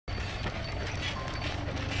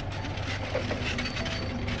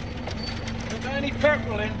any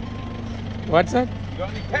petrol in? What's that? Got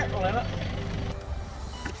any petrol in it?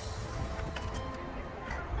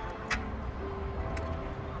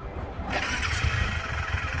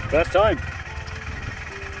 First time.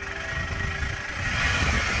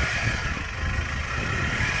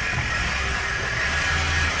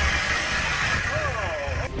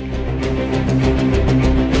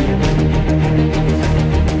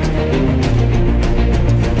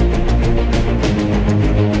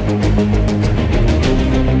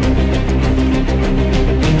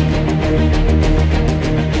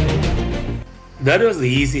 That was the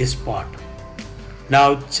easiest part.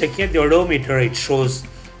 Now checking at the odometer, it shows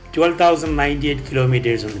 12,098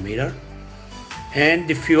 kilometers on the meter and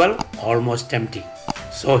the fuel almost empty.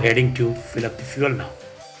 So heading to fill up the fuel now.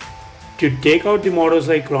 To take out the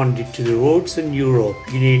motorcycle onto the roads in Europe,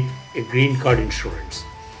 you need a green card insurance.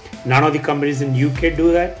 None of the companies in UK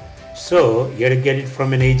do that, so you have to get it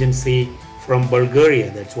from an agency from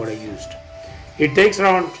Bulgaria. That's what I used. It takes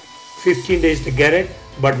around 15 days to get it,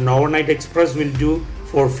 but an overnight express will do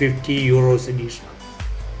for 50 euros additional.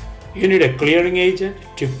 You need a clearing agent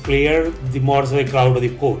to clear the motorcycle out of the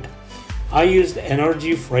port. I used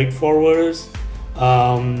Energy Freight Forwarders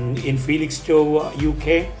in Felixstowe,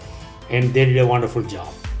 UK, and they did a wonderful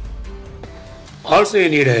job. Also, you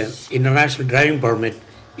need an international driving permit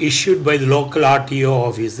issued by the local RTO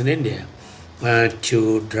office in India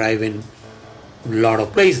to drive in a lot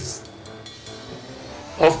of places.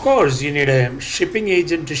 Of course, you need a shipping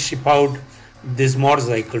agent to ship out this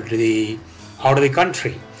motorcycle to out of the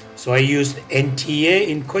country. So I used NTA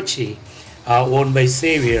in Kochi, owned by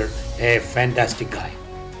Veer, a fantastic guy.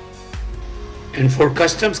 And for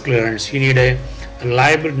customs clearance, you need a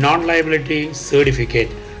non-liability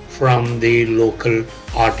certificate from the local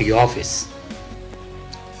RT office.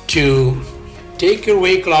 To take your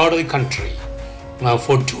vehicle out of the country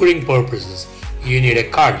for touring purposes, you need a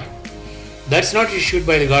Carnet. That's not issued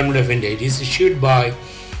by the Government of India. It is issued by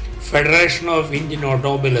Federation of Indian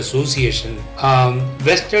Automobile Association.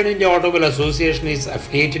 Western India Automobile Association is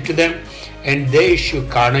affiliated to them, and they issue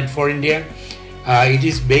Carnet for India. It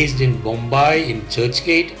is based in Mumbai, in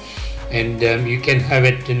Churchgate, and you can have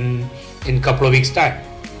it in a couple of weeks' time.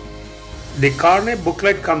 The Carnet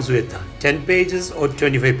booklet comes with 10 pages or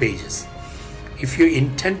 25 pages. If you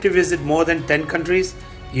intend to visit more than 10 countries,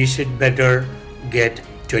 you should better get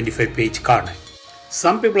 25-page Carnet.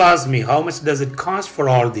 Some people ask me how much does it cost for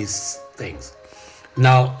all these things.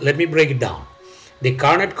 Now let me break it down. The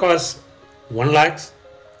Carnet costs 1 lakh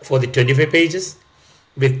for the 25 pages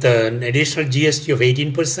with an additional GST of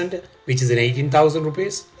 18%, which is in 18,000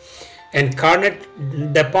 rupees, and Carnet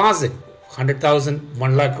deposit 100,000,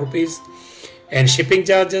 1 lakh rupees, and shipping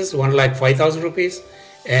charges 1 lakh 5,000 rupees,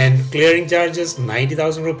 and clearing charges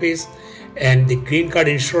 90,000 rupees, and the green card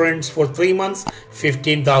insurance for 3 months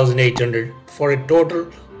 15,800, for a total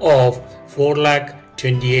of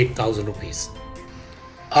 4,28,000 rupees.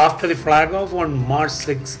 After the flag off on March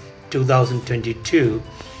 6, 2022,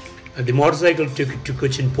 the motorcycle took it to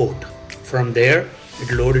Kochi port. From there,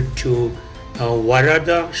 it loaded to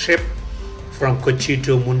Varada ship from Kochi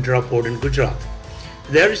to Mundra port in Gujarat.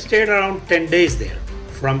 There it stayed around 10 days there.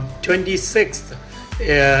 From 26th,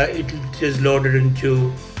 it is loaded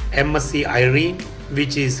into MSC Irene,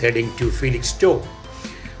 which is heading to Felixstowe.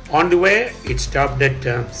 On the way, it stopped at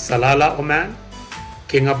Salalah, Oman,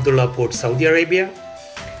 King Abdullah Port, Saudi Arabia,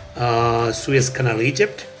 Suez Canal,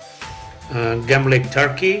 Egypt, Gemlik,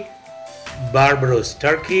 Turkey, Barbados,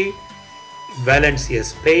 Turkey, Valencia,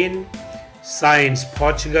 Spain, Science,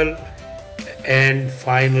 Portugal, and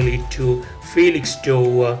finally to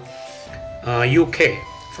Felixstowe, UK.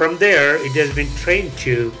 From there, it has been trained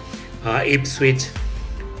to Ipswich,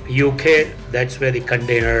 UK. That's where the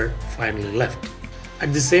container finally left.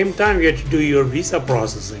 At the same time, you have to do your visa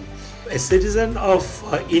processing. A citizen of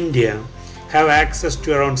India have access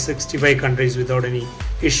to around 65 countries without any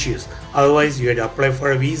issues. Otherwise, you had to apply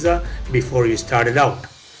for a visa before you started out.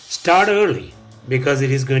 Start early because it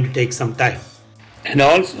is going to take some time. And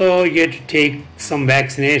also, you have to take some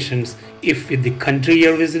vaccinations if the country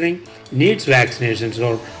you're visiting needs vaccinations,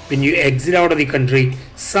 or when you exit out of the country,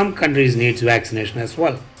 some countries needs vaccination as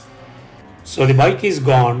well. So the bike is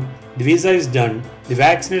gone, the visa is done, the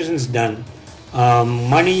vaccination is done,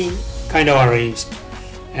 money kind of arranged,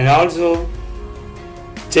 and also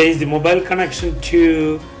change the mobile connection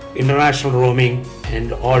to international roaming,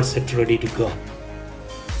 and all set ready to go.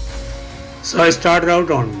 So I started out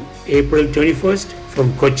on April 21st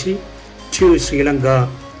from Kochi to Sri Lanka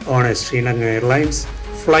on a Sri Lanka Airlines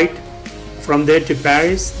flight. From there to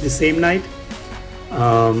Paris the same night.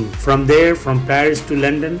 From Paris to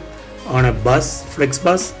London on a bus,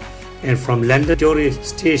 Flixbus, and from London Victoria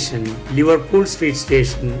Station, Liverpool Street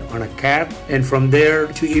Station on a cab, and from there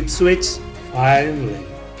to Ipswich. Finally,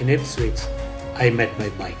 in Ipswich, I met my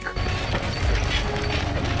bike.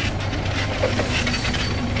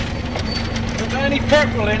 You got any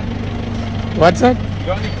petrol in? What's that? You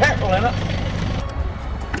got any petrol in it?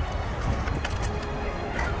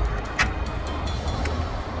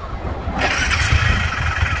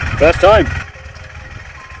 First time.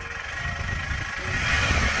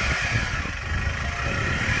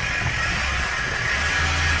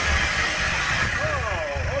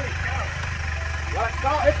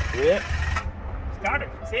 Yeah. Started,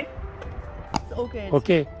 see? It's all good.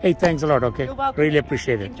 Okay. Hey, thanks a lot. Okay. You're welcome. Really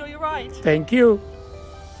appreciate it. Enjoy your ride. Thank you.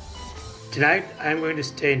 Tonight I'm going to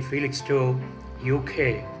stay in Felixstowe,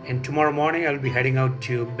 UK, and tomorrow morning I'll be heading out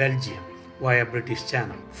to Belgium via British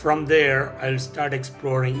Channel. From there I'll start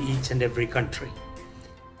exploring each and every country.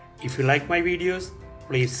 If you like my videos,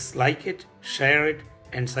 please like it, share it,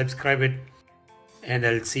 and subscribe it, and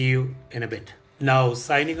I'll see you in a bit. Now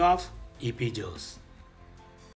signing off, EePee Jos.